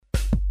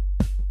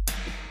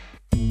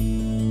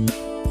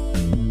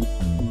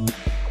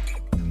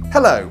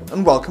Hello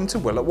and welcome to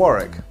Will at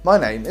Warwick. My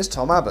name is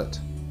Tom Abbott.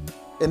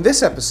 In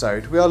this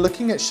episode we are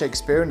looking at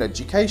Shakespeare and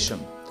education.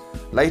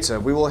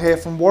 Later we will hear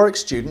from Warwick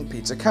student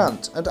Peter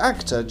Cant and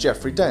actor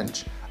Geoffrey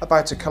Dench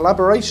about a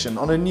collaboration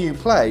on a new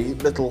play,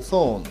 Little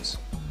Thorns.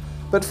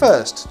 But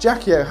first,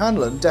 Jackie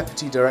O'Hanlon,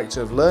 Deputy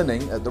Director of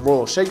Learning at the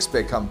Royal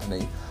Shakespeare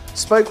Company,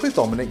 spoke with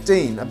Dominic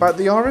Dean about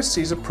the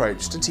RSC's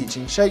approach to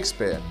teaching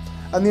Shakespeare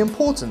and the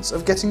importance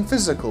of getting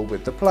physical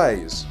with the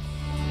plays.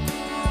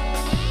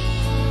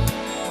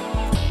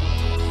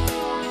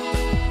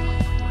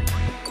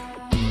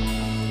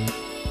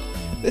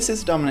 This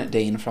is Dominic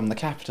Dean from the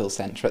Capital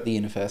Centre at the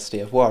University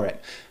of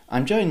Warwick.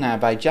 I'm joined now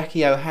by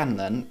Jackie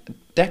O'Hanlon,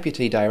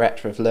 Deputy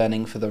Director of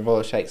Learning for the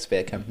Royal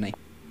Shakespeare Company.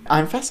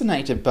 I'm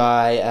fascinated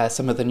by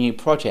some of the new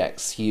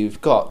projects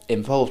you've got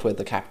involved with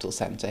the Capital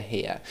Centre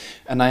here,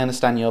 and I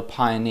understand you're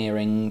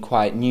pioneering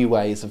quite new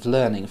ways of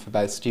learning for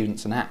both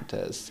students and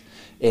actors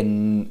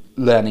in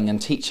learning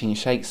and teaching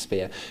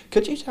Shakespeare.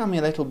 Could you tell me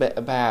a little bit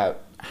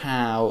about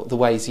how the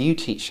ways you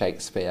teach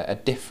Shakespeare are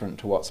different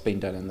to what's been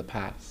done in the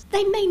past?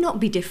 They may not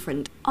be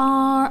different.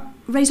 Our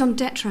raison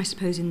d'etre, I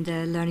suppose, in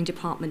the learning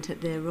department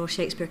at the Royal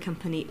Shakespeare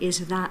Company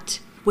is that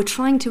we're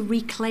trying to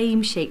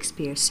reclaim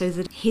Shakespeare so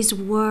that his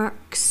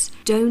works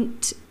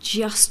don't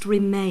just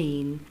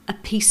remain a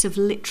piece of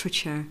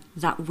literature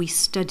that we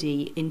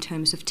study in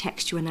terms of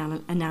textual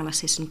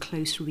analysis and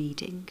close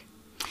reading.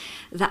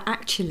 That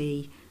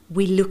actually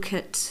we look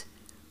at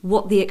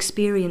what the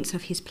experience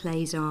of his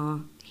plays are,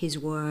 his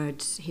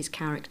words, his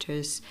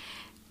characters,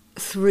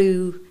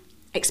 through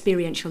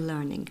experiential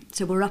learning.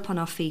 So we're up on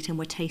our feet and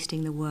we're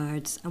tasting the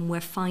words and we're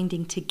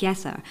finding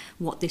together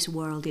what this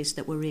world is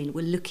that we're in.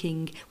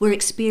 We're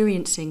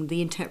experiencing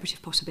the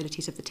interpretive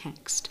possibilities of the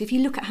text. If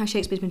you look at how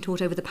Shakespeare's been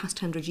taught over the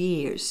past 100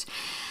 years,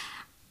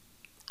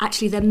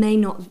 actually there may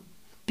not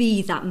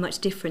be that much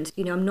difference.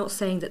 You know, I'm not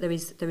saying that there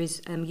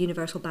is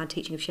universal bad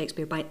teaching of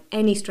Shakespeare by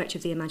any stretch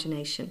of the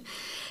imagination.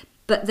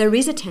 But there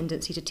is a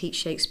tendency to teach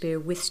Shakespeare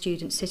with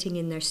students sitting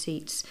in their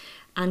seats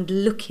and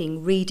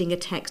reading a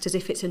text as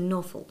if it's a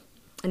novel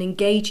and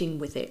engaging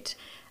with it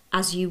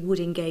as you would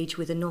engage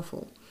with a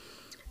novel.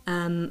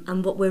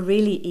 And what we're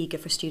really eager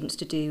for students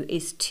to do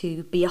is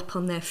to be up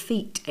on their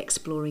feet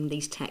exploring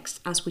these texts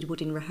as we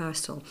would in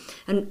rehearsal.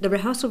 And the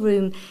rehearsal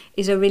room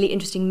is a really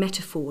interesting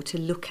metaphor to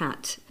look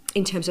at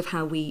in terms of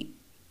how we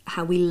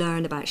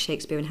learn about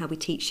Shakespeare and how we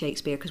teach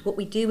Shakespeare. Because what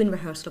we do in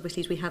rehearsal,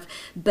 obviously, is we have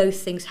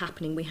both things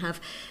happening. We have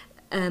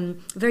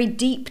very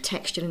deep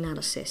textual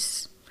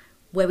analysis,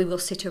 where we will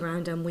sit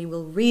around and we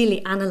will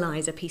really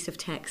analyse a piece of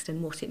text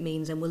and what it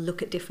means, and we'll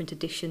look at different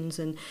editions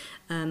and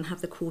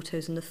have the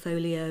quartos and the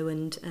folio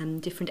and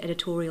different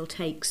editorial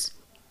takes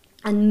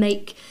and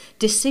make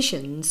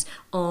decisions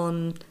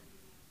on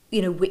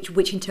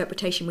which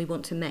interpretation we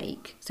want to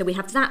make. So we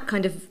have that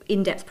kind of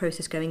in-depth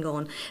process going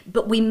on,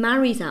 but we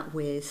marry that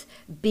with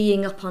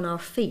being up on our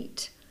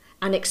feet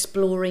and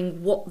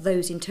exploring what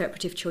those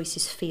interpretive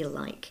choices feel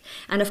like.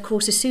 And of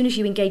course, as soon as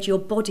you engage your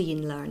body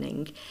in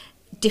learning,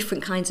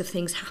 different kinds of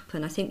things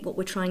happen. I think what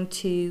we're trying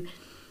to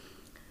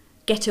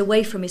get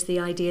away from is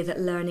the idea that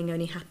learning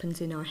only happens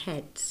in our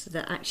heads,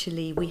 that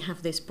actually we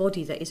have this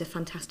body that is a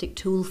fantastic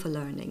tool for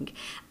learning.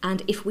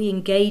 And if we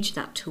engage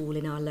that tool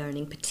in our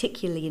learning,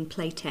 particularly in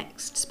play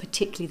texts,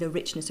 particularly the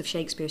richness of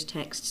Shakespeare's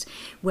texts,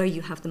 where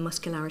you have the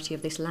muscularity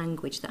of this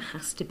language that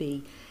has to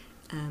be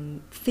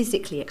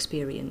physically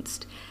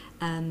experienced,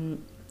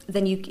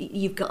 then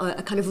you've got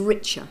a kind of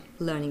richer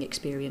learning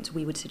experience,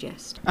 we would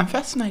suggest. I'm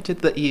fascinated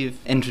that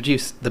you've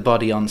introduced the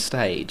body on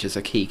stage as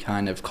a key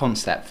kind of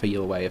concept for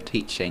your way of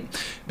teaching,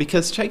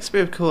 because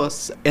Shakespeare, of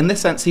course, in this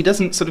sense, he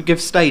doesn't sort of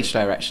give stage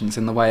directions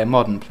in the way a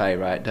modern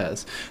playwright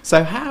does.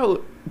 So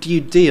how do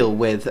you deal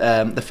with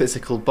the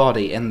physical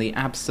body in the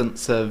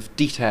absence of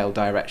detailed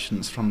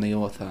directions from the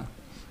author?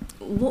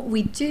 What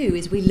we do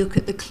is we look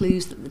at the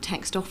clues that the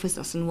text offers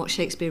us, and what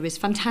Shakespeare is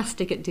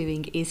fantastic at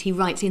doing is he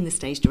writes in the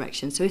stage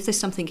direction. So if there's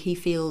something he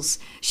feels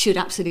should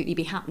absolutely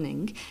be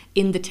happening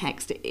in the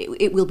text,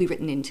 it will be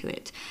written into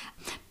it.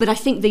 But I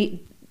think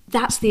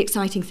that's the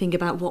exciting thing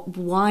about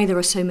why there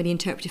are so many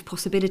interpretive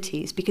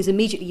possibilities, because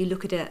immediately you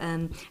look at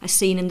a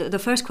scene and the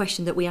first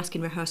question that we ask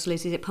in rehearsal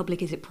is it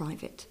public, is it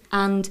private?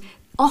 And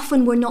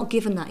often we're not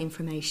given that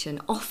information.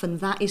 Often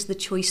that is the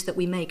choice that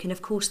we make. And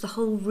of course, the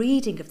whole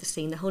reading of the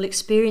scene, the whole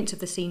experience of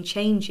the scene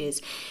changes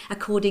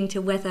according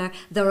to whether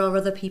there are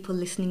other people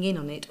listening in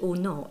on it or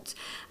not.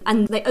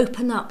 And they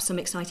open up some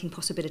exciting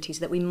possibilities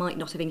that we might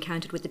not have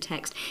encountered with the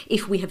text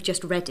if we have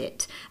just read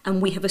it and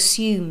we have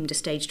assumed a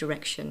stage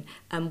direction,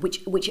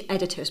 which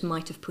editors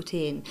might have put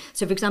in.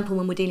 So, for example,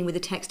 when we're dealing with the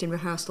text in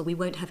rehearsal, we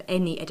won't have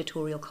any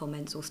editorial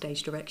comments or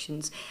stage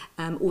directions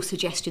or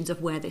suggestions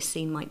of where this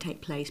scene might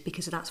take place,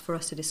 because that's for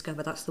us to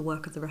discover. That's the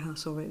work of the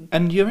rehearsal room.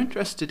 And you're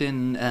interested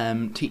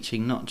in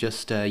teaching not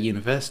just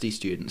university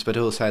students, but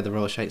also the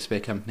Royal Shakespeare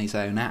Company's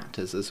own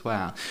actors as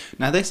well.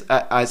 Now this,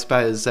 I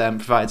suppose,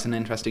 provides an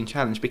interesting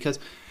challenge because,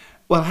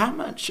 well, how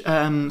much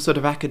sort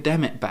of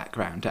academic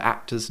background do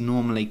actors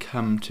normally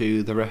come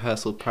to the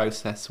rehearsal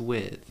process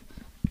with?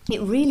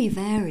 It really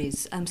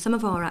varies. Some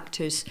of our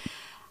actors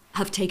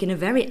have taken a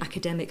very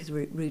academic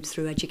route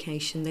through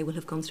education. They will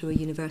have gone through a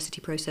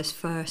university process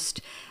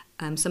first.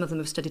 Some of them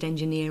have studied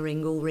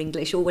engineering or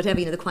English or whatever,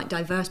 they're quite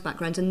diverse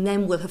backgrounds, and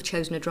then will have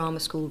chosen a drama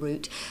school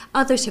route.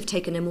 Others have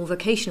taken a more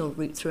vocational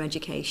route through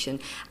education,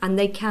 and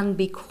they can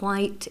be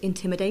quite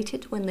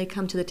intimidated when they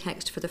come to the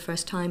text for the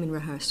first time in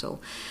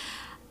rehearsal.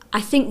 I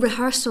think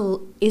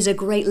rehearsal is a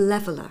great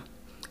leveller,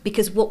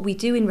 because what we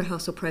do in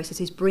rehearsal process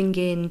is bring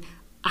in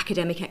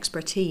academic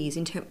expertise,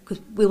 because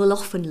we will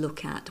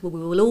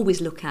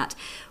always look at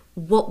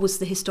what was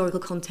the historical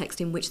context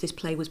in which this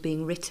play was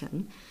being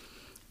written,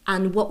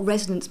 and what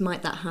resonance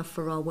might that have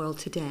for our world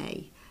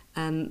today.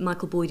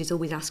 Michael Boyd is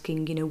always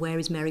asking, where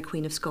is Mary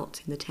Queen of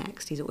Scots in the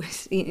text? He's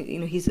always,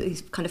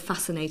 he's kind of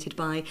fascinated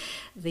by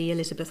the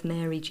Elizabeth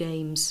Mary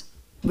James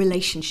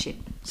relationship.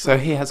 So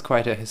he has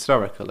quite a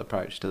historical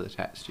approach to the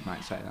text, you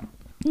might say then.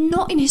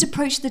 Not in his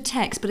approach to the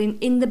text, but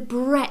in the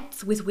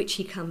breadth with which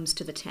he comes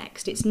to the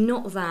text. It's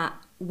not that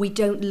we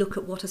don't look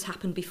at what has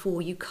happened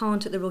before. You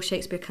can't, at the Royal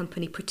Shakespeare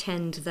Company,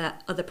 pretend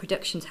that other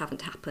productions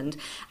haven't happened.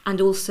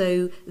 And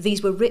also,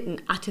 these were written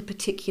at a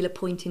particular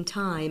point in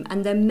time.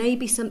 And there might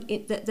be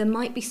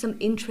some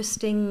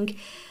interesting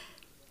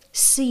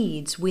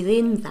seeds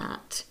within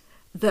that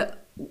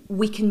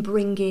we can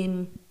bring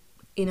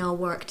in our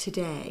work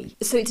today.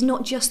 So it's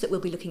not just that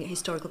we'll be looking at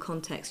historical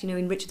context.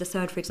 In Richard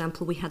III, for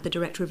example, we had the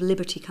Director of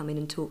Liberty come in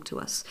and talk to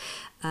us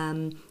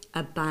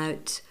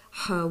about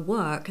her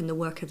work and the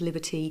work of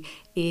Liberty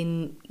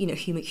in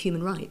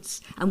human rights,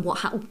 and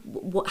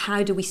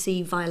how do we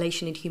see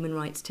violation in human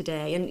rights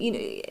today,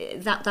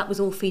 and that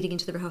was all feeding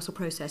into the rehearsal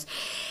process.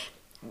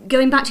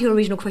 Going back to your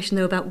original question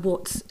though about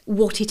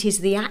what it is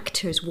the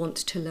actors want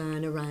to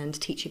learn around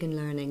teaching and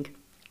learning.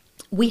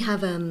 We have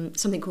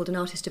something called an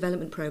artist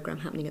development programme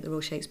happening at the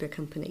Royal Shakespeare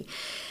Company.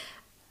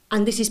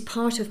 And this is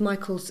part of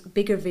Michael's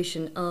bigger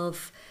vision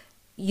of,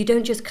 you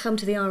don't just come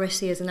to the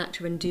RSC as an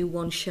actor and do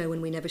one show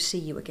and we never see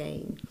you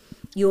again.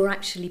 You're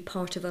actually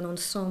part of an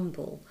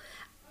ensemble.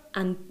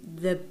 And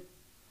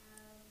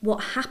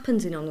what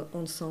happens in an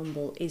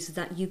ensemble is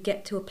that you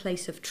get to a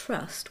place of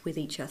trust with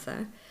each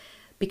other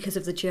because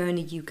of the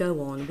journey you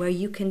go on, where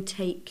you can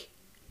take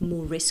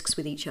more risks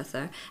with each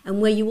other, and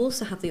where you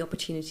also have the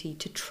opportunity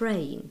to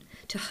train,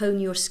 to hone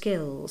your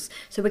skills.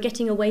 So we're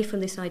getting away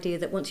from this idea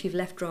that once you've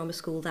left drama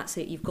school, that's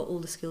it, you've got all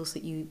the skills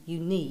that you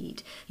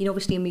need.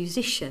 Obviously a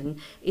musician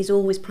is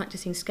always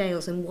practicing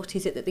scales, and what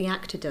is it that the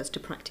actor does to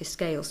practice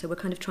scales? So we're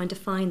kind of trying to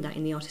find that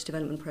in the artist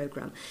development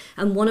programme.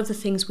 And one of the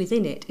things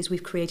within it is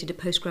we've created a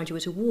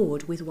postgraduate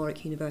award with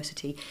Warwick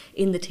University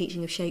in the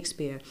teaching of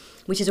Shakespeare,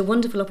 which is a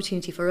wonderful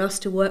opportunity for us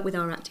to work with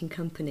our acting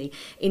company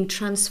in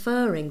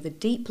transferring the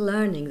deep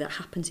learning that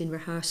happens in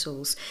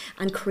rehearsals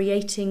and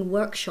creating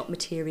workshop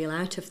material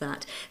out of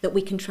that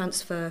we can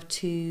transfer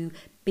to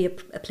be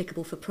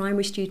applicable for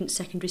primary students,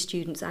 secondary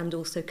students, and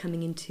also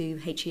coming into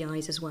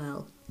HEIs as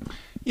well.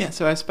 Yeah,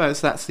 so I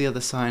suppose that's the other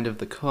side of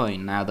the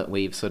coin now that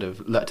we've sort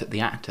of looked at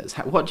the actors.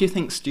 What do you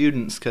think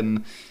students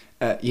can,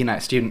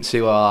 students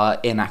who are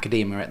in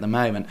academia at the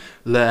moment,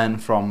 learn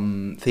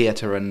from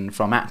theatre and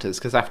from actors?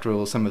 Because after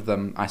all, some of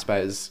them, I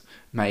suppose,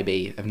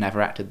 maybe have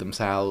never acted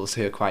themselves,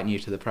 who are quite new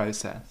to the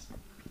process.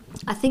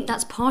 I think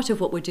that's part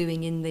of what we're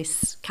doing in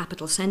this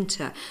Capital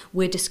Centre.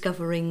 We're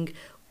discovering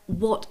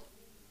what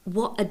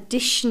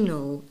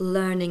additional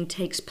learning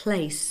takes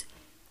place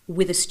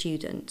with a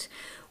student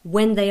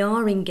when they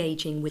are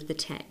engaging with the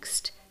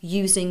text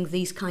using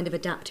these kind of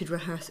adapted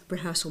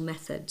rehearsal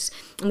methods.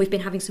 And we've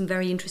been having some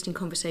very interesting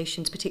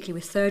conversations, particularly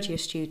with third-year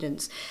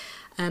students,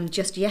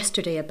 just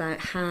yesterday, about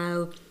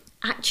how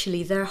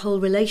actually their whole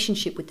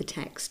relationship with the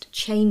text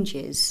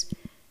changes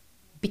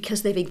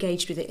because they've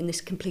engaged with it in this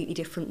completely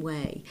different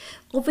way.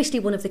 Obviously,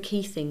 one of the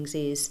key things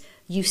is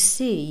you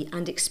see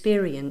and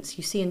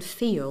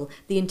feel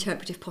the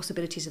interpretive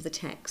possibilities of the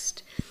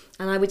text.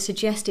 And I would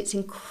suggest it's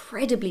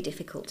incredibly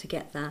difficult to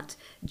get that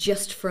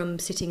just from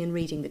sitting and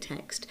reading the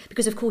text.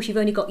 Because, of course, you've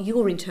only got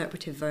your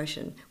interpretive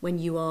version when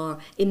you are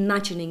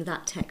imagining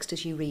that text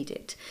as you read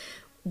it.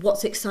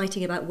 What's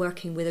exciting about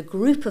working with a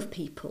group of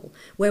people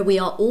where we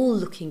are all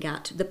looking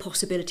at the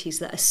possibilities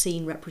that a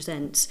scene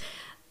represents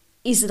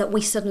is that we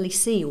suddenly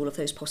see all of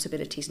those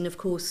possibilities. And of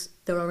course,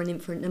 there are an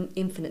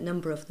infinite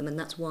number of them, and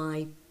that's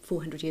why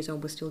 400 years on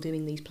we're still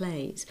doing these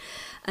plays.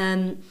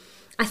 I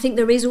think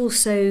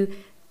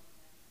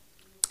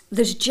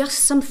there's just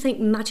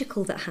something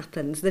magical that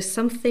happens. There's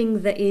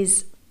something that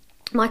is,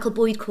 Michael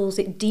Boyd calls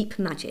it deep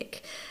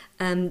magic,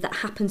 that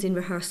happens in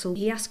rehearsal.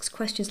 He asks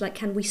questions like,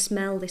 can we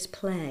smell this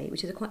play?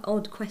 Which is a quite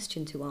odd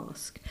question to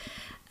ask.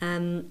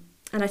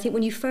 And I think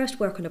when you first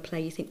work on a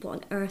play, you think, what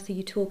on earth are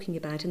you talking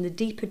about? And the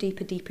deeper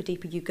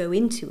you go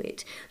into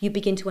it, you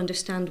begin to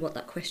understand what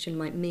that question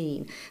might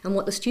mean. And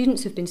what the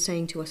students have been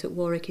saying to us at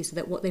Warwick is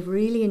that what they've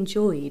really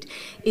enjoyed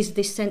is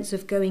this sense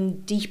of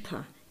going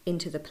deeper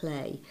into the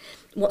play.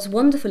 What's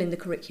wonderful in the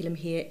curriculum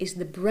here is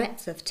the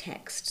breadth of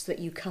texts that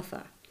you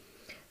cover.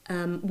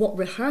 what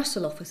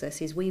rehearsal offers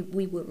us is we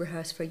will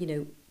rehearse for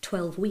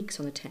 12 weeks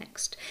on a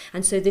text,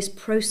 and so this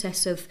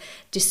process of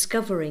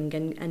discovering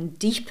and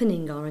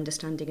deepening our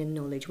understanding and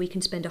knowledge, we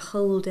can spend a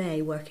whole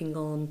day working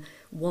on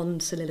one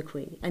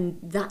soliloquy, and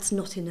that's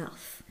not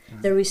enough.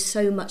 There is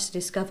so much to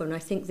discover, and I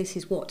think this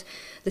is what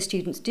the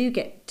students do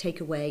take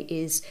away,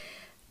 is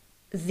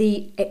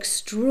the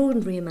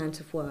extraordinary amount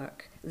of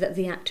work that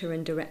the actor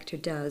and director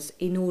does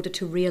in order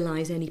to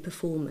realise any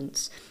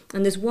performance.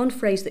 And there's one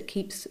phrase that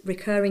keeps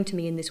recurring to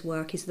me in this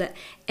work, is that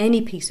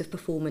any piece of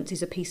performance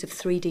is a piece of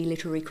 3D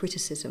literary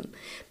criticism,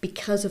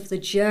 because of the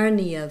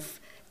journey of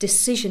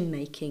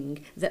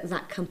decision-making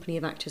that company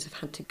of actors have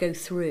had to go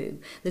through.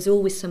 There's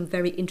always some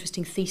very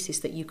interesting thesis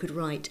that you could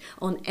write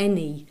on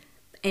any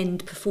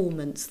end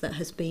performance that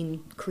has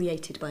been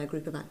created by a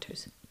group of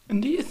actors.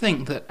 And do you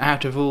think that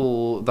out of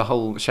the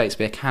whole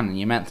Shakespeare canon,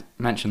 you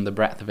mentioned the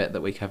breadth of it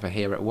that we cover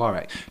here at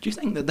Warwick, do you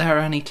think that there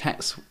are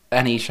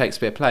any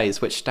Shakespeare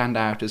plays which stand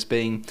out as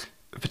being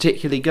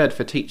particularly good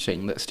for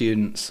teaching, that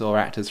students or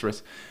actors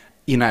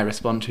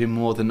respond to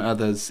more than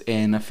others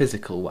in a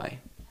physical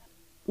way?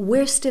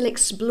 We're still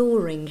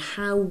exploring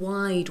how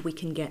wide we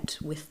can get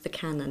with the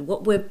canon.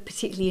 What we're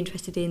particularly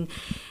interested in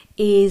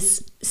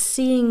is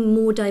seeing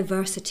more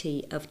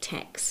diversity of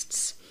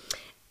texts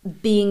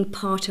being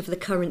part of the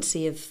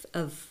currency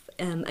of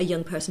a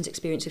young person's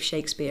experience of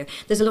Shakespeare.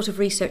 There's a lot of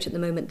research at the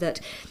moment that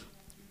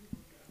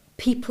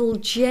people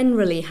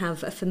generally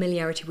have a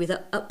familiarity with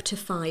up to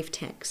 5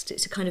 texts.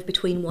 It's a kind of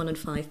between 1 and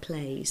 5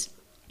 plays.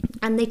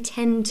 And they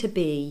tend to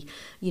be,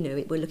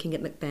 we're looking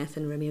at Macbeth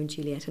and Romeo and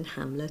Juliet and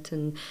Hamlet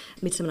and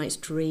Midsummer Night's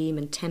Dream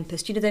and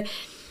Tempest.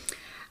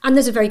 And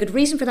there's a very good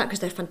reason for that, because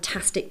they're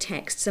fantastic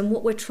texts. And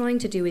what we're trying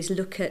to do is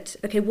look at,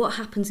 what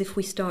happens if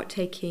we start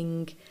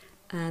taking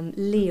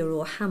Lear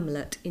or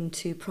Hamlet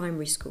into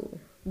primary school?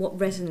 What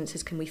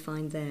resonances can we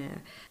find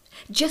there?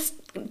 Just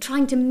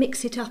trying to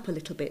mix it up a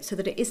little bit so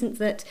that it isn't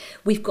that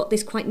we've got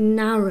this quite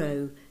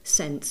narrow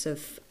sense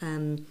of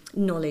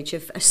knowledge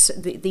of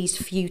these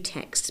few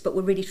texts, but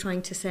we're really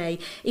trying to say,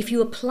 if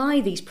you apply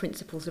these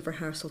principles of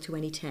rehearsal to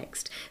any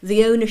text,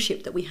 the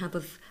ownership that we have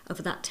of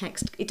that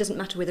text, it doesn't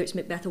matter whether it's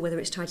Macbeth or whether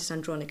it's Titus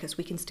Andronicus,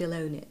 we can still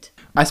own it.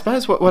 I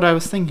suppose what I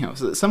was thinking of was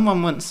that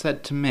someone once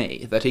said to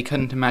me that he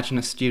couldn't imagine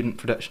a student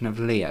production of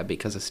Lear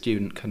because a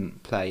student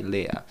couldn't play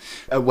Lear,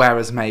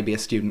 whereas maybe a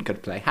student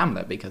could play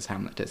Hamlet because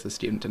Hamlet is a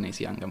student and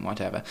he's young and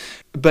whatever.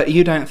 But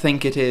you don't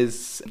think it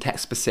is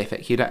text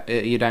specific? You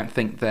don't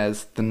think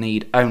there's the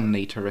need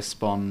only to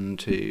respond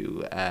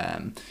to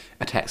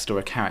a text or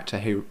a character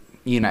who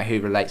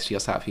relates to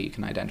yourself, who you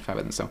can identify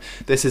with and so on.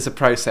 This is a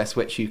process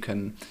which you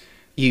can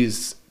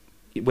use,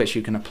 which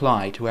you can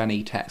apply to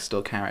any text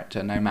or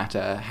character, no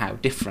matter how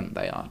different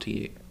they are to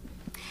you.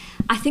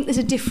 I think there's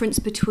a difference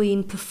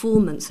between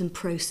performance and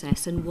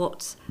process, and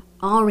what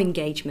our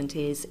engagement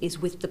is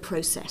with the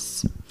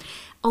process.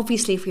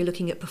 Obviously, if you're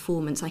looking at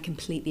performance, I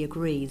completely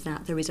agree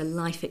that there is a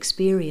life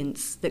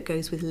experience that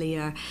goes with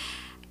Lear.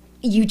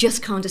 You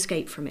just can't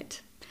escape from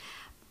it.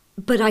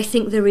 But I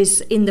think there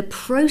is, in the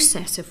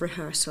process of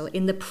rehearsal,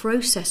 in the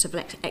process of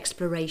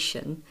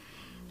exploration,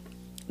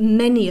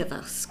 many of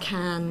us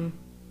can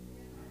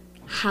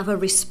have a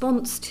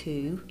response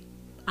to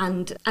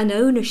and an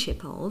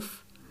ownership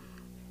of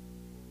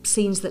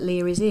scenes that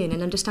Lear is in,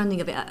 an understanding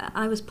of it.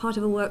 I was part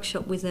of a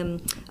workshop with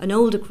an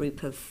older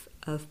group of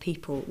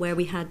people where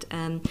we had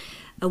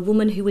a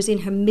woman who was in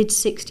her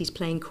mid-60s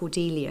playing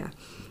Cordelia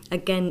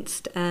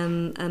against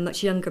a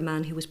much younger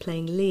man who was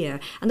playing Lear.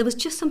 And there was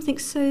just something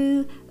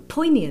so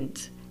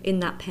poignant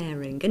in that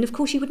pairing. And of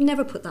course you would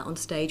never put that on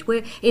stage.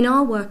 We're, in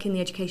our work in the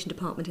education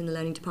department, in the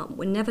learning department,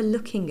 we're never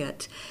looking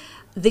at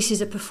this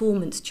is a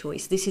performance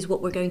choice, this is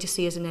what we're going to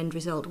see as an end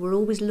result. We're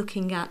always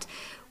looking at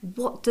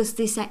what does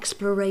this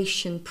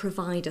exploration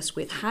provide us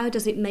with? How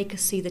does it make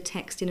us see the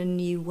text in a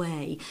new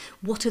way?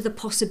 What are the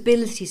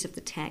possibilities of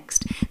the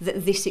text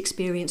that this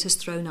experience has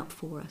thrown up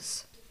for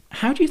us?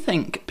 How do you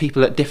think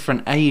people at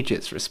different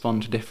ages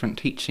respond to different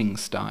teaching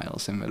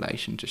styles in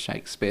relation to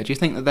Shakespeare? Do you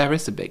think that there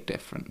is a big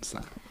difference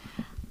there?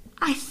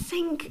 I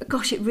think,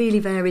 gosh, it really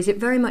varies. It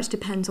very much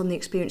depends on the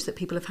experience that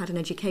people have had in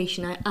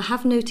education. I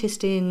have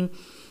noticed in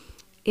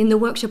the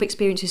workshop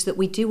experiences that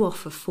we do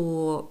offer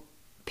for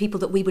people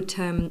that we would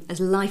term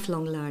as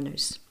lifelong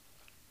learners,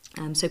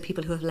 so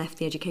people who have left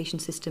the education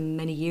system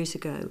many years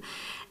ago,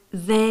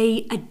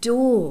 they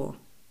adore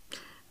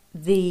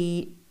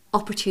the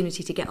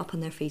opportunity to get up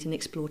on their feet and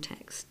explore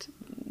text.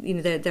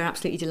 They're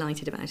absolutely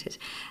delighted about it.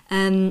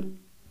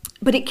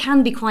 But it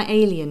can be quite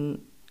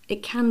alien.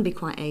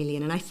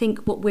 And I think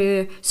what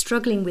we're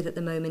struggling with at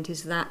the moment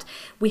is that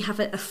we have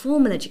a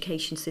formal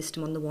education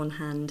system on the one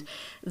hand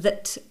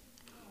that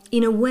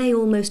in a way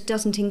almost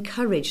doesn't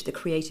encourage the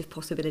creative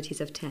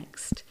possibilities of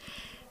text.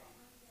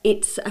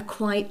 It's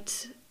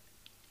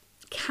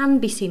can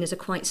be seen as a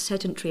quite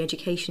sedentary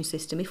education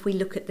system. If we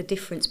look at the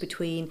difference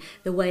between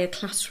the way a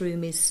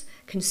classroom is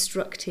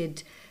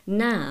constructed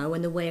now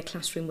and the way a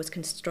classroom was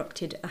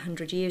constructed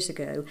 100 years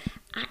ago,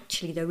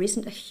 actually there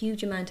isn't a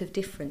huge amount of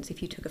difference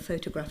if you took a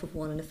photograph of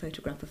one and a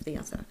photograph of the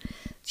other,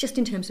 just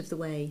in terms of the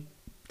way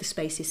the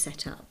space is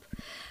set up.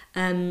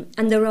 And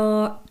there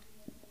are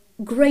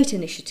great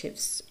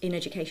initiatives in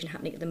education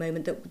happening at the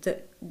moment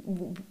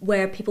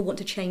where people want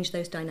to change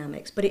those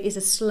dynamics, but it is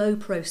a slow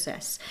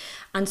process,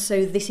 and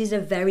so this is a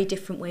very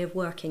different way of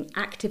working.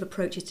 Active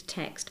approaches to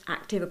text,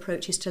 active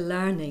approaches to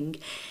learning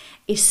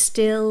is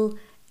still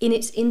in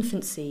its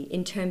infancy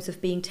in terms of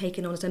being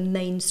taken on as a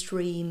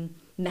mainstream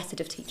method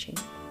of teaching.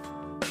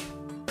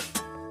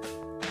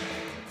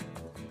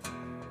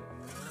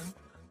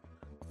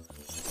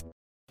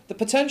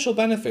 The potential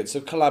benefits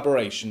of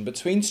collaboration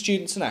between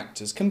students and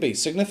actors can be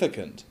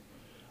significant.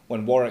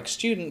 When Warwick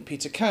student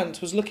Peter Kant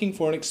was looking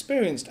for an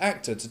experienced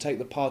actor to take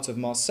the part of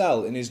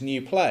Marcel in his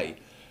new play,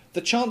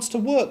 the chance to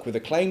work with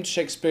acclaimed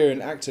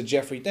Shakespearean actor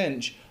Jeffrey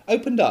Dench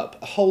opened up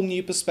a whole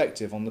new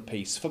perspective on the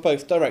piece for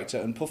both director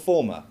and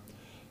performer.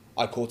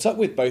 I caught up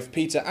with both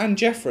Peter and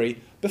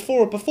Jeffrey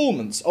before a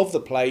performance of the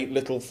play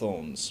Little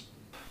Thorns.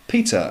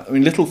 Peter, I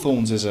mean, Little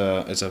Thorns is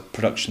a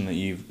production that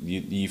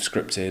you've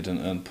scripted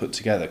and put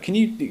together. Can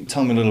you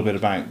tell me a little bit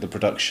about the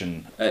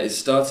production? It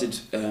started.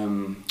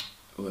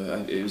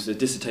 It was a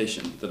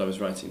dissertation that I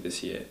was writing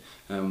this year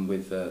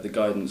with the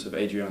guidance of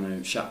Adriano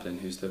Chaplin,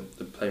 who's the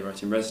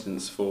playwright in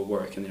residence for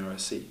Warwick and the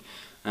RSC,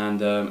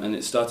 and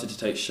it started to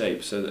take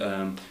shape.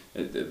 So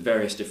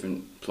various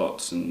different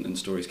plots and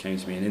stories came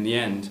to me, and in the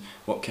end,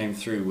 what came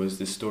through was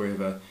this story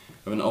of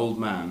an old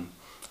man,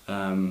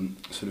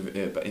 sort of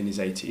in his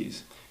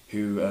 80s.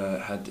 Who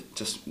had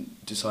just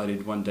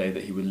decided one day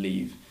that he would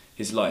leave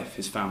his life,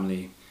 his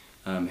family,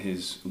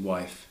 his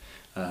wife,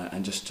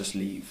 and just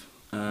leave.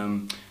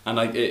 And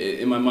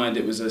in my mind,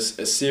 it was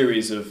a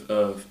series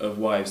of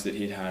wives that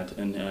he'd had,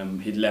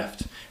 and he'd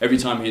left. Every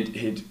time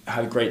he'd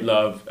had great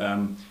love,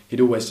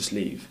 he'd always just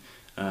leave,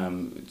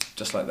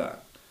 just like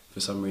that. For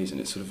some reason,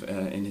 it's sort of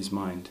in his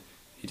mind,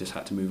 he just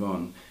had to move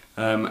on.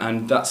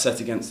 And that's set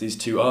against these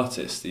two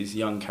artists, these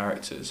young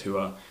characters who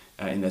are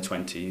in their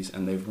 20s,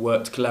 and they've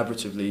worked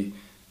collaboratively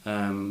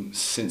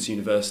since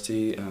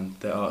university, and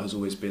their art has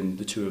always been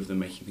the two of them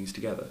making things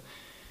together.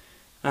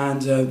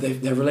 And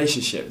their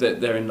relationship,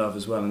 they're in love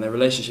as well, and their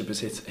relationship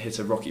has hit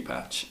a rocky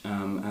patch,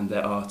 and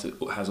their art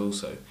has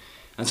also.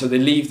 And so they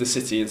leave the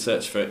city in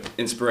search for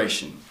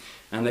inspiration,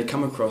 and they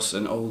come across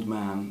an old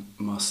man,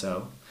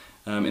 Marcel,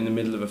 in the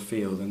middle of a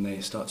field, and they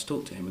start to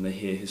talk to him, and they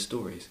hear his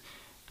stories,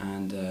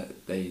 and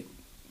they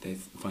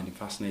find him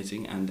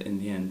fascinating, and in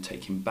the end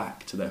take him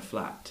back to their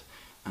flat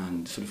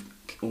and sort of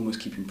almost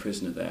keep him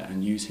prisoner there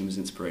and use him as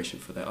inspiration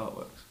for their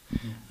artworks.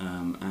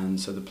 Mm-hmm. And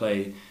so the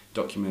play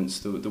documents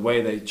the way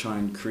they try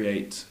and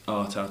create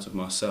art out of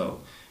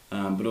Marcel,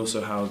 but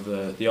also how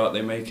the art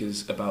they make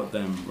is about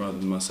them rather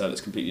than Marcel. It's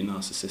completely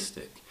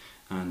narcissistic,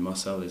 and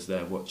Marcel is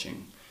there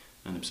watching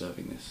and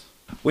observing this.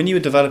 When you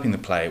were developing the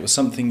play, it was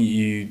something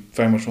you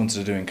very much wanted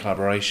to do in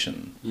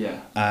collaboration.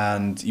 Yeah.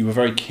 And you were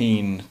very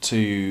keen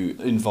to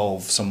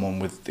involve someone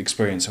with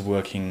experience of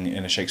working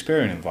in a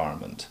Shakespearean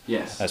environment.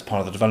 Yes. As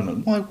part of the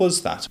development. Why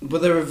was that?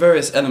 Well, there are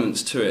various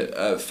elements to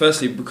it.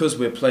 Firstly, because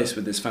we're placed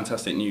with this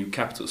fantastic new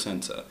Capitol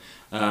Centre,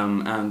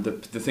 and the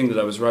thing that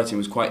I was writing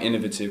was quite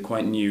innovative,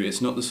 quite new.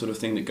 It's not the sort of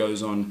thing that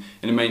goes on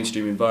in a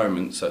mainstream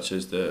environment, such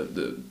as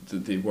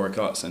the Warwick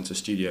Arts Centre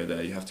studio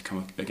there. You have to come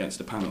up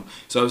against a panel.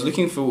 So I was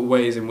looking for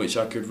ways in which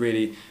I could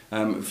really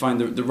find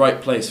the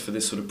right place for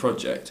this sort of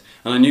project.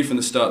 And I knew from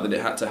the start that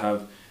it had to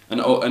have an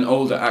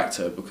older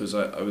actor, because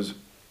I was...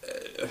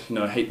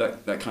 I hate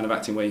that kind of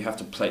acting where you have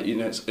to play,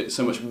 it's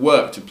so much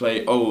work to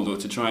play old or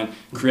to try and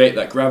create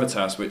that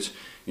gravitas which,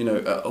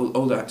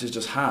 older actors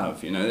just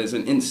have. There's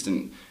an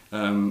instant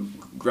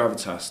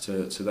gravitas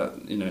to that,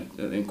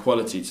 in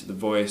quality to the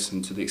voice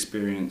and to the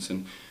experience.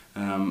 And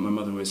my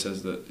mother always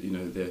says that,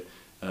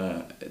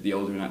 the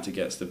older an actor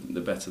gets, the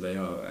better they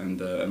are.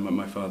 And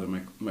my father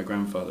and my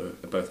grandfather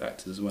are both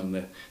actors as well,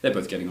 and they're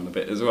both getting on a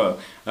bit as well.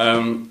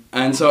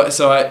 And so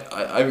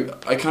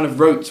I kind of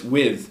wrote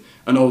with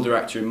an older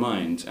actor in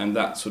mind, and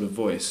that sort of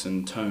voice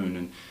and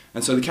tone,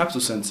 and so the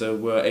Capitol Centre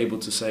were able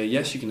to say,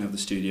 yes, you can have the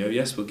studio,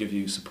 yes, we'll give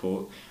you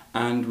support,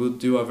 and we'll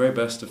do our very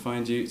best to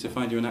find you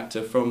an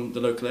actor from the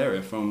local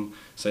area, from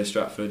say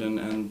Stratford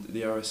and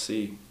the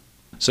RSC.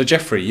 So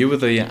Jeffrey, you were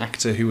the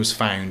actor who was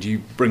found.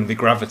 You bring the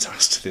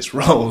gravitas to this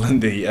role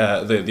and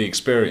the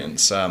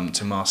experience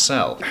to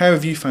Marcel. How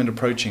have you found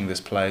approaching this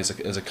play as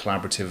a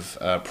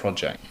collaborative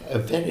project?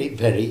 Very,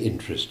 very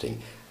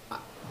interesting.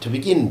 To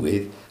begin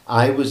with,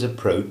 I was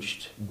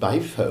approached by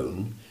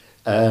phone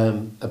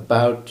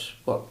about,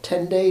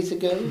 10 days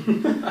ago?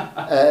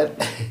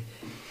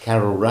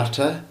 Carol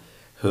Rutter,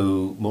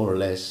 who more or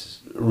less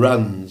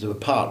runs, a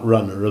part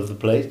runner of the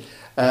place,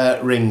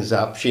 rings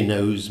up, she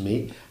knows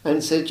me,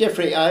 and says,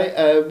 Jeffrey,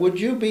 would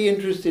you be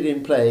interested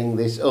in playing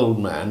this old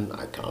man?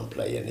 I can't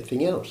play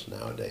anything else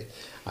nowadays.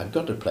 I've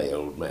got to play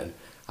old man.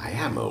 I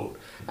am old.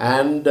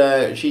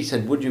 And she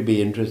said, would you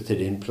be interested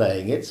in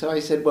playing it? So I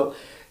said, well,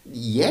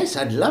 yes,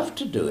 I'd love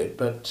to do it,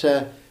 but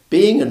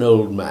being an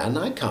old man,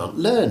 I can't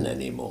learn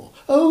anymore.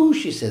 Oh,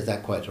 she says,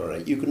 that's quite all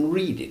right, you can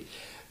read it.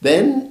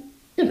 Then,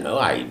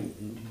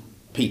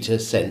 Peter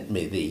sent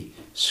me the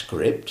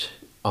script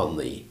on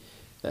the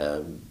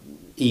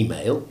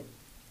email,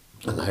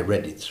 And I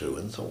read it through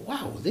and thought,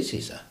 wow, this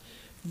is a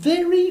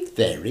very,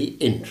 very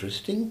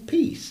interesting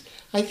piece.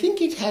 I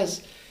think it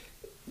has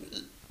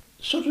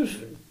sort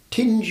of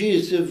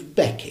tinges of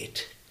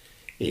Beckett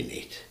in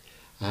it.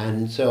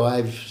 And so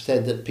I've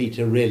said that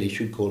Peter really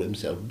should call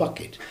himself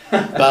Bucket,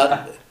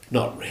 but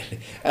not really.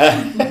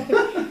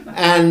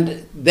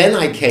 And then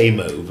I came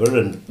over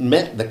and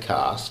met the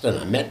cast, and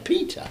I met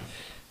Peter.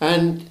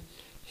 And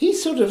he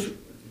sort of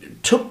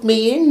took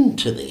me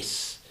into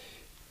this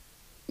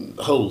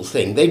whole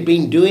thing. They'd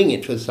been doing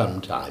it for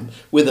some time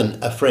with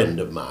a friend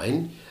of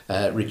mine,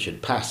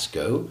 Richard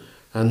Pascoe,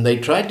 and they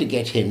tried to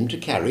get him to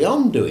carry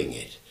on doing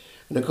it.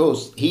 And of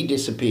course, he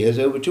disappears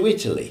over to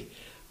Italy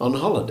on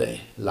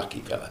holiday,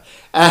 lucky fella.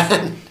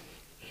 And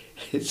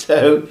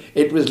so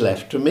it was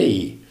left to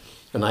me.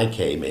 And I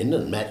came in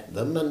and met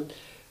them, and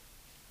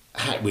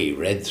we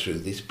read through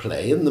this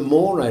play, and the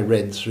more I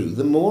read through,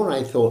 the more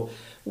I thought,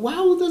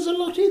 wow, there's a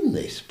lot in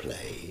this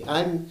play.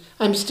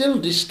 I'm still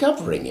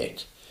discovering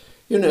it,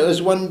 you know,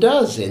 as one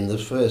does in the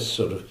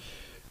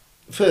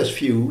first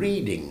few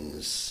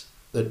readings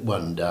that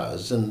one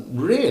does.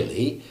 And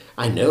really,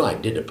 I know I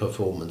did a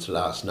performance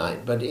last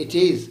night, but it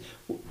is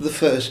the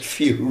first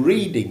few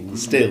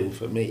readings still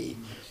for me.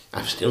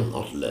 I've still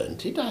not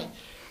learnt it.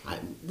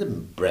 The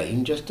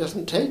brain just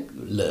doesn't take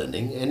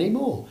learning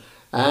anymore.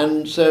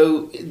 And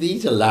so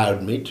these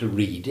allowed me to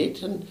read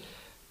it, and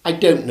I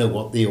don't know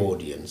what the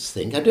audience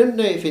think. I don't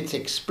know if it's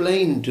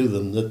explained to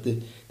them that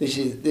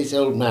this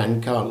old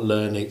man can't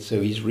learn it,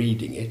 so he's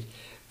reading it.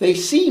 They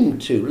seem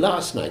to,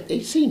 last night,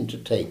 they seemed to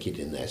take it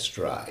in their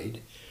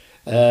stride.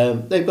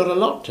 They've got a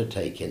lot to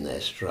take in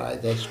their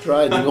stride. They're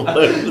striding all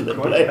over the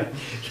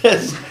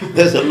place.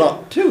 There's a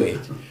lot to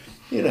it.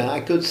 You know, I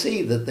could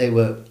see that they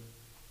were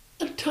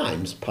at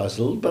times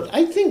puzzled, but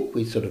I think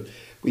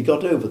we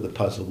got over the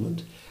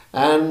puzzlement.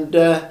 And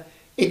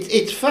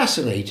it's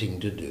fascinating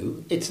to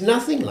do. It's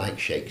nothing like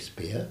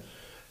Shakespeare.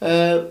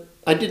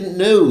 I didn't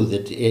know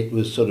that it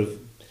was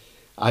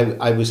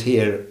I was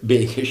here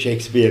being a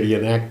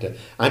Shakespearean actor.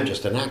 I'm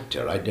just an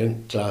actor. I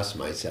don't class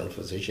myself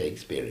as a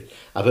Shakespearean.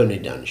 I've only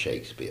done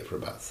Shakespeare for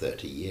about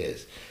 30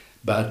 years.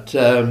 But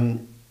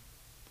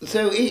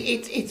so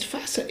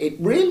it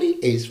really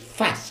is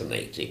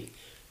fascinating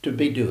to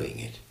be doing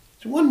it.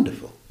 It's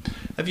wonderful.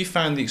 Have you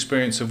found the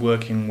experience of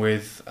working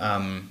with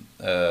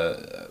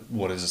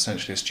what is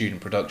essentially a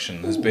student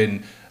production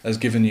has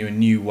given you a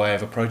new way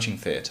of approaching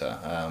theatre,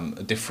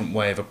 a different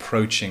way of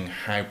approaching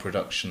how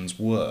productions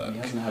work? He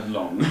hasn't had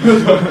long.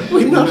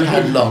 We've not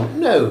had long.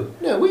 No,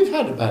 we've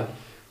had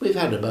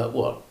about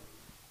what,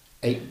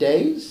 8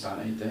 days? About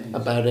 8 days.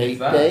 About 8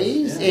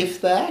 days, yeah.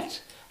 if that.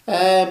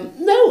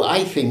 No,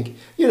 I think,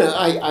 you know,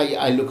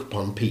 I look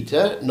upon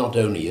Peter not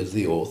only as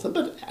the author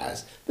but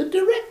as the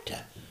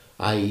director.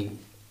 I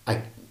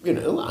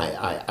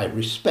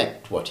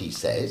respect what he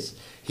says.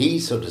 He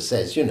sort of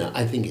says, you know,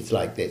 I think it's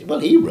like this. Well,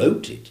 he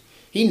wrote it.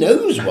 He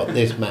knows what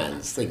this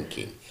man's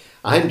thinking.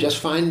 I'm just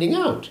finding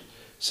out.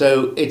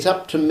 So it's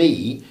up to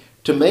me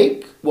to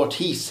make what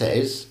he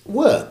says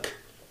work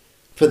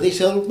for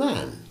this old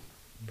man.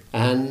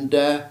 And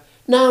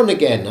now and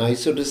again I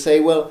sort of say,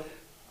 well,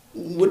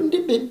 wouldn't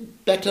it be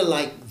better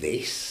like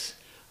this?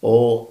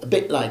 Or a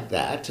bit like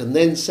that? And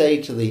then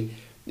say to the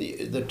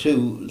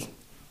two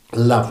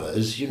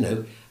lovers, you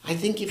know, I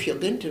think if you're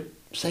going to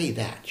say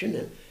that, you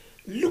know,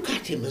 look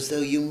at him as though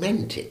you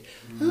meant it.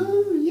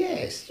 Oh,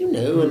 yes, you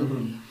know,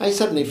 and I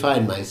suddenly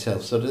find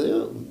myself sort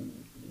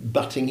of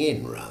butting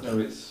in rather. No,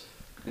 it's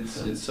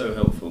so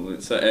helpful.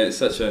 It's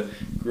such a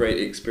great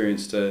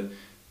experience to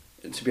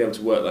be able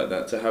to work like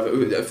that. To have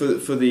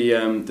for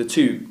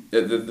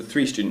the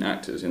three student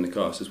actors in the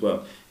cast as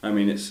well. I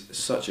mean, it's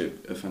such a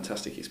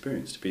fantastic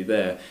experience to be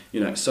there. You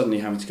know, suddenly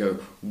having to go,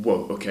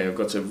 whoa, okay, I've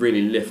got to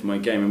really lift my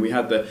game. And we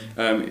had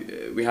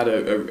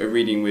a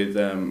reading with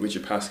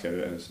Richard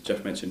Pascoe, as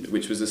Jeff mentioned,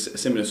 which was a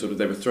similar sort of.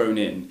 They were thrown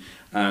in,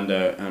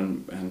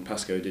 and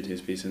Pascoe did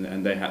his piece,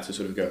 and they had to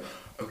sort of go,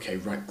 okay,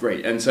 right,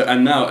 great. And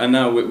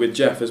now with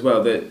Jeff as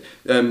well, that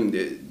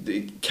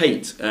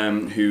Kate,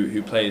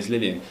 who plays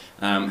Lillian,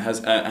 has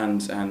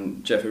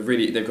and Jeff have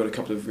really, they've got a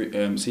couple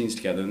of scenes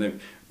together, and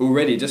they've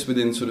already, just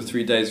within sort of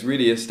 3 days,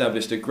 really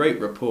established a great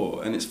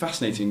rapport, and it's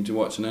fascinating to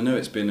watch. And I know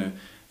it's been an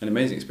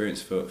amazing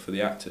experience for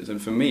the actors,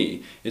 and for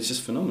me, it's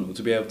just phenomenal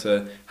to be able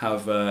to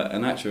have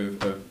an actor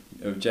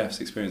of Jeff's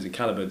experience and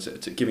calibre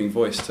to giving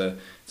voice to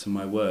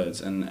my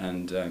words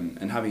and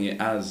having it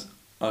as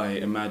I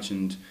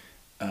imagined.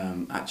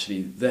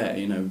 Actually there,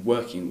 you know,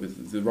 working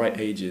with the right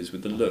ages,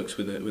 with the looks,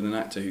 with an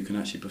actor who can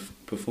actually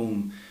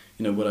perform,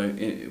 you know, what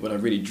I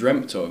really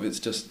dreamt of.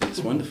 It's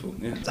wonderful.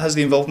 Yeah. Has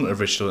the involvement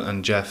of Richard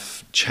and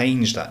Jeff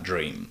changed that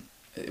dream?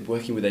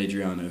 Working with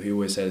Adriano,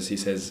 he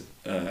says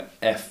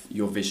F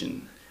your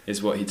vision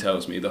is what he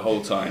tells me the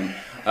whole time,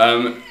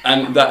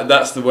 and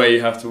that's the way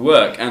you have to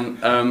work. And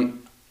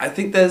I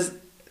think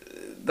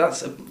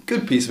that's a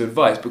good piece of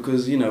advice,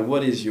 because, you know,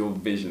 what is your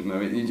vision? I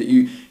mean,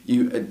 you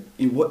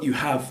what you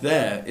have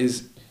there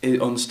is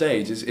on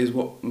stage is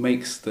what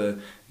makes the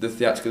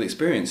theatrical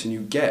experience, and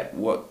you get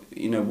what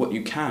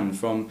you can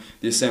from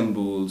the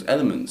assembled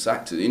elements,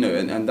 actors,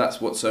 and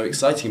that's what's so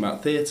exciting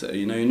about theatre.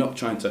 You're not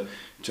trying to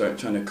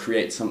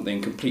create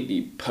something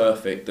completely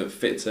perfect that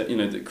fits,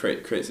 that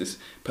creates this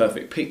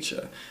perfect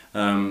picture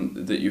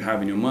that you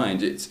have in your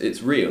mind.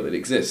 It's real, it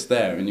exists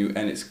there, and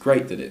it's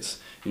great that it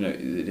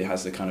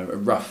has a kind of a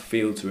rough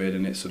feel to it,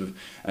 and it's sort of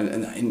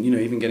and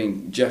even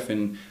getting Jeff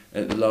in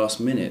at the last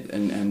minute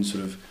and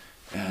sort of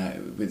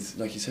with,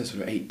 like you said,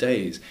 sort of 8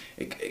 days.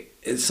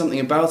 It's something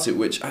about it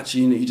which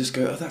actually you just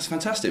go, oh, that's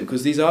fantastic,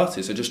 because these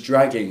artists are just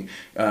dragging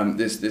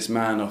this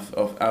man off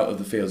out of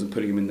the fields and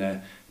putting him in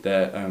their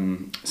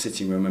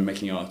sitting room and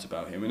making art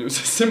about him, and it was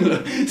a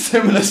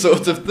similar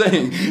sort of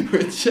thing.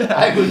 Which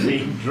I was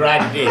being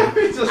dragged in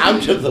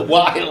out of the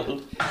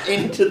wild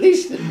into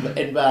this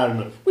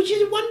environment, which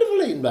is a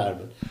wonderful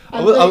environment,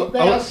 and they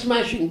are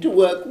smashing to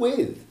work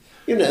with.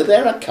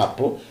 They're a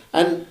couple,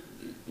 and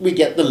we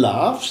get the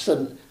laughs,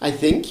 and I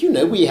think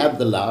we have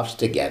the laughs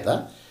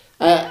together.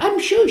 I'm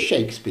sure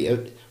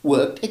Shakespeare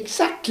worked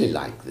exactly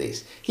like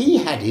this. He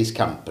had his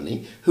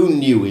company who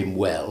knew him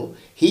well.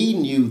 He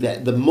knew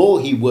that the more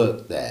he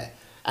worked there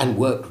and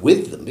worked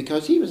with them,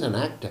 because he was an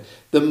actor,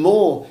 the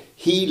more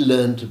he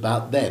learnt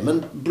about them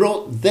and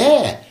brought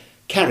their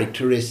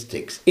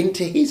characteristics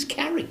into his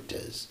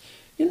characters,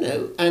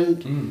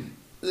 and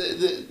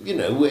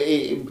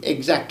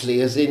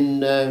exactly as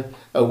in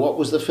what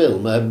was the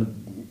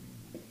film,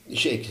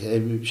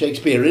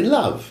 Shakespeare in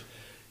Love.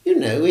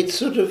 It's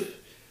sort of,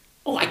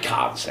 oh, I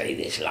can't say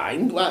this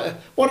line.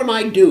 What am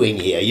I doing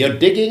here? You're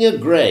digging a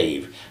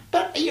grave.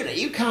 But,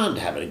 you can't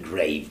have a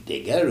grave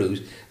digger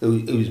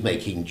who's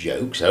making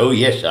jokes. Oh,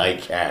 yes, I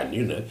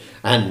can,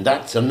 And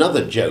that's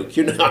another joke,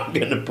 I'm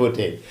going to put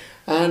in.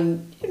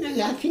 And,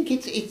 I think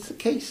it's a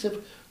case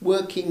of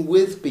working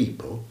with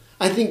people.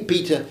 I think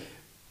Peter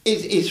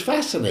is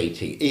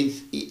fascinating.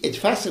 It's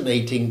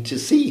fascinating to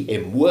see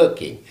him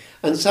working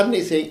and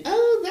suddenly saying,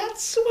 oh,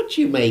 that's what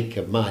you make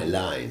of my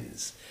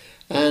lines.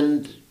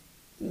 And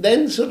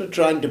then sort of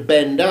trying to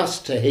bend us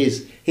to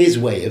his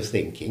way of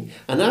thinking,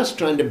 and us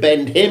trying to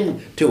bend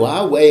him to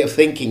our way of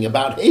thinking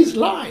about his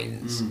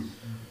lines.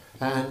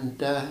 And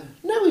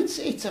no,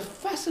 it's a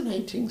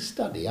fascinating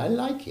study. I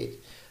like it.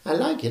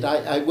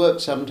 I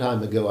worked some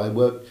time ago, I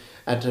worked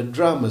at a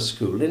drama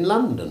school in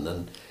London,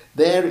 and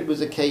there it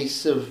was a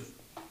case of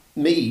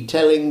me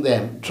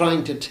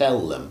trying to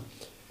tell them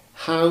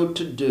how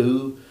to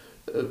do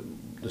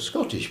the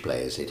Scottish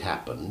play as it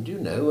happened,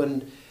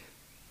 and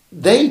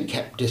they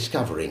kept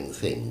discovering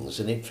things,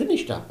 and it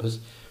finished up as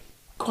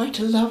quite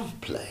a love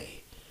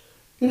play.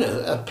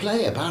 A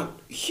play about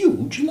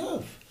huge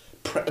love,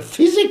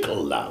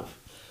 physical love.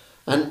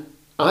 And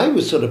I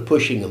was sort of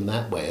pushing them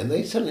that way, and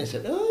they suddenly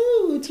said,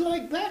 oh, it's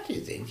like that,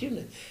 is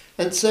it?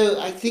 And so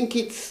I think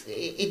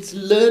it's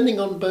learning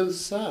on both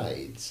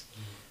sides.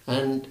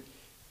 And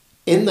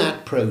in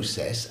that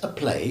process, a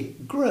play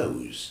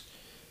grows.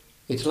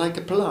 It's like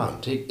a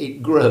plant,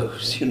 it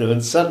grows,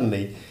 and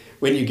suddenly,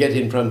 when you get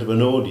in front of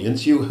an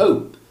audience, you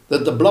hope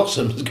that the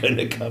blossom's going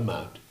to come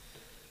out.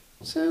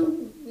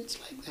 So it's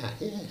like that,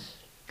 yes.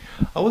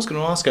 I was going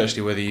to ask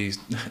actually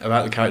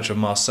about the character of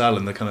Marcel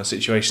and the kind of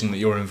situation that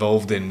you're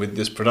involved in with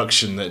this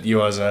production, that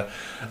you as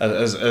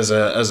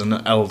an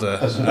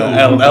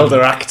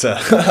elder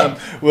actor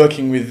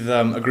working with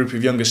a group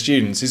of younger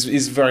students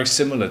is very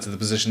similar to the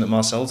position that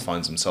Marcel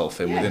finds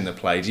himself in within the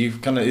play. Do you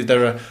is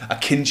there a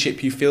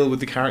kinship you feel with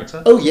the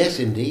character? Oh yes,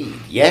 indeed,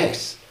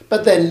 yes.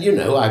 But then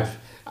I've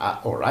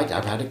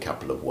had a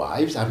couple of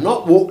wives. I've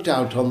not walked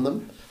out on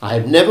them. I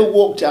have never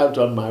walked out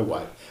on my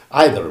wife,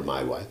 either of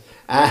my wives.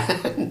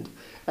 And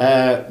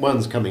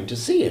one's coming to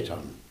see it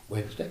on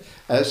Wednesday.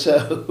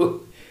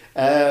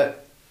 That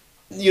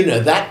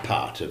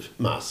part of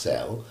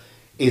Marcel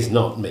is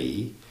not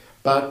me.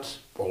 But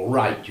all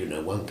right,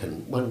 one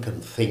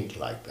can think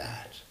like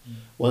that.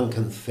 One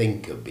can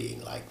think of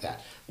being like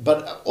that.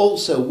 But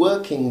also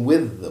working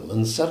with them,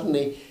 and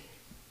suddenly,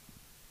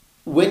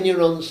 when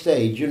you're on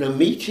stage,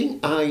 meeting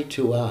eye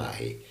to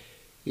eye,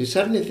 you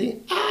suddenly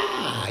think,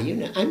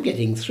 I'm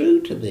getting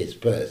through to this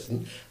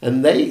person,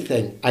 and I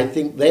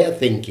think they're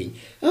thinking,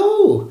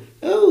 oh,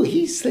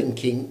 he's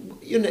thinking,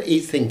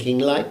 he's thinking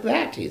like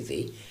that, is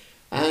he?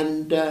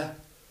 And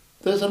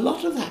there's a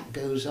lot of that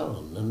goes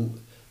on,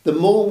 and the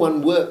more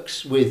one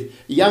works with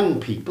young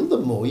people, the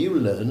more you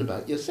learn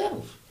about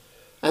yourself,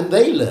 and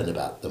they learn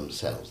about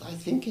themselves. I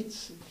think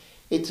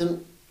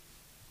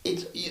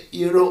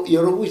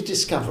you're always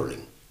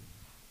discovering.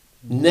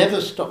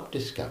 Never stop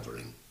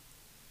discovering.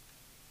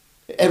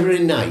 Every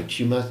night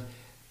you must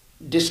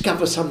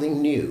discover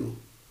something new.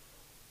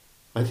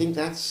 I think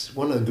that's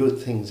one of the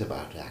good things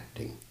about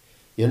acting.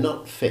 You're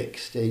not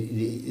fixed.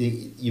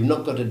 You've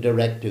not got a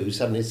director who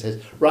suddenly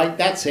says, right,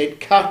 that's it,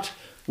 cut,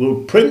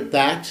 we'll print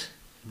that,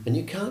 and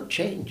you can't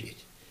change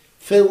it.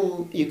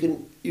 Film,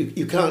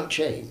 you can't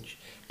change.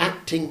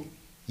 Acting,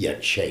 you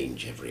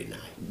change every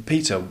night.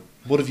 Peter,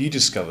 what have you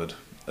discovered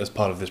as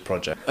part of this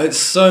project? It's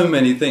so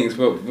many things.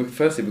 Well,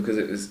 firstly because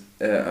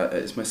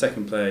it's my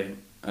second play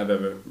I've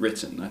ever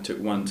written. I took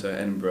one to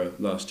Edinburgh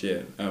last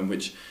year,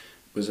 which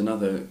was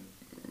another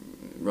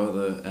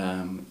rather,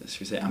 should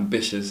we say,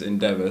 ambitious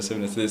endeavour.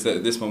 Similar to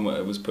this one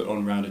was put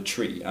on around a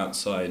tree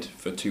outside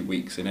for 2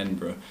 weeks in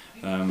Edinburgh,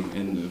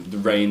 in the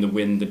rain, the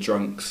wind, the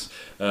drunks,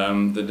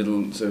 the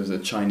little sort of the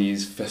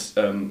Chinese sort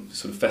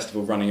of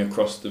festival running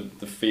across the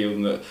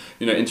field,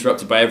 and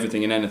interrupted by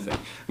everything and anything.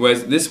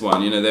 Whereas this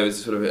one, there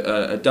was sort of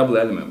a double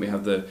element. We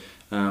have the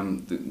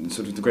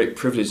sort of the great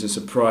privilege and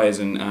surprise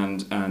and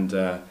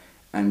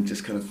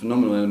just kind of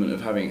phenomenal element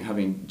of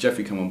having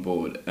Geoffrey come on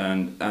board,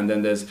 and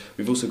then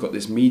we've also got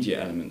this media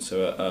element,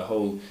 so a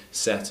whole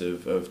set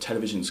of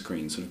television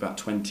screens, sort of about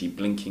 20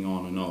 blinking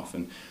on and off,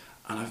 and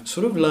I've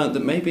sort of learned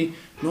that maybe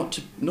not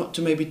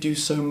to maybe do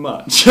so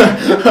much.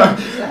 I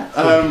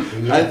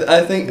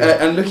think,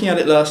 and looking at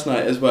it last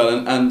night as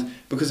well, and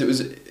because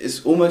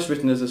it's almost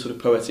written as a sort of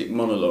poetic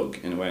monologue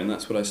in a way, and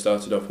that's what I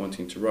started off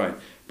wanting to write.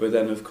 But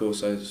then of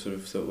course I sort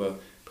of thought, well,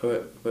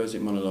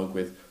 poetic monologue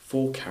with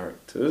 4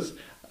 characters.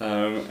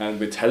 And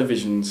with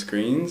television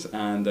screens,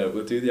 and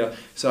we'll do the.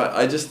 So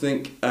I just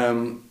think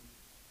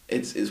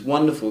it's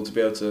wonderful to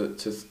be able to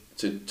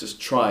just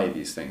try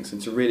these things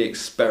and to really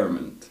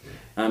experiment.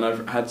 And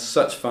I've had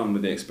such fun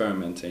with the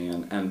experimenting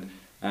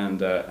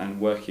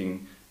and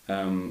working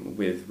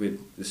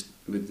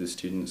with the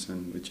students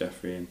and with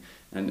Geoffrey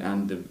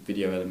and the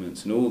video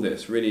elements and all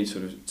this, really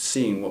sort of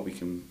seeing what we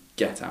can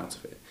get out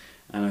of it.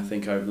 And I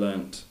think I've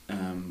learnt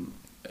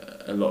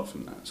a lot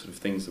from that, sort of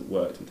things that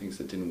worked and things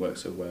that didn't work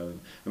so well. And,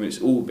 I mean,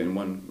 it's all been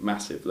one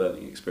massive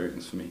learning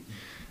experience for me.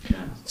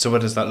 Yeah. So where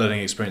does that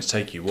learning experience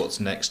take you? What's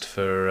next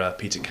for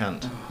Peter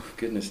Kant? Oh,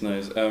 goodness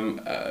knows.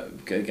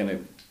 Gonna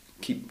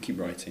keep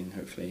writing,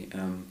 hopefully.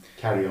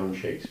 Carry on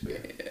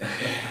Shakespeare.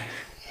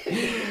 I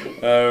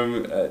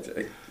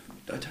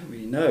don't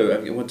really know.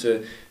 I want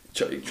to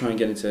try and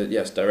get into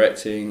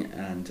directing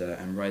and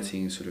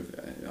writing. Sort of,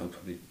 I'll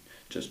probably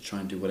just try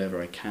and do whatever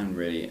I can,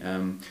 really.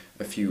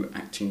 A few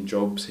acting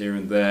jobs here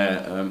and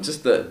there.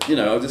 Just that,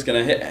 I'm just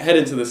going to head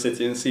into the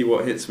city and see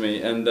what hits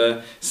me, and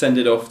send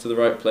it off to the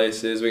right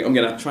places. I'm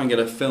going to try and get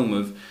a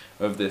film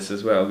of this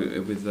as well,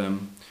 with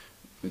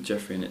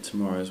Geoffrey in it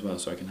tomorrow as well,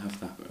 so I can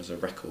have that as a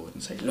record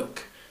and say,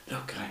 look,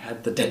 I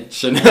had the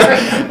dench,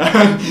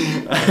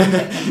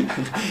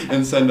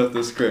 and send off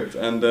the script.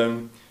 And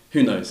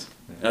who knows?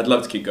 I'd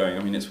love to keep going.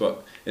 I mean, I was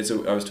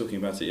talking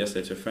about it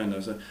yesterday to a friend. I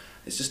was like,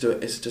 it's just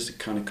a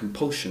kind of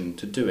compulsion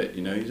to do it.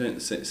 You don't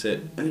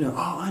sit. I know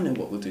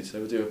what we'll do today.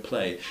 We'll do a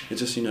play. It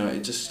just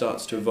it just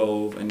starts to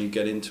evolve, and you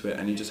get into it,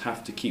 and you just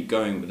have to keep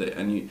going with it.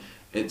 And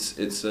it's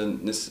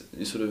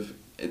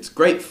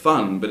great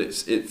fun, but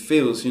it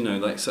feels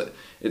like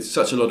it's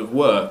such a lot of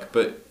work.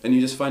 And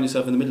you just find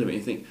yourself in the middle of it. And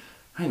you think,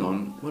 hang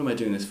on, what am I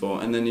doing this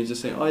for? And then you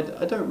just think, I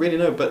don't really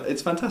know, but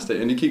it's fantastic,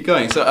 and you keep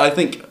going. So I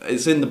think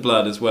it's in the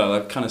blood as well.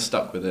 I've kind of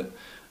stuck with it.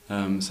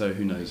 So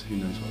who knows what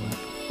will happen.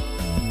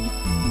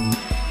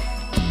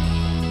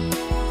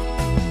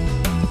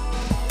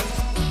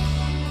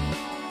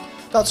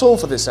 That's all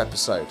for this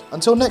episode.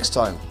 Until next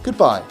time,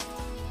 goodbye.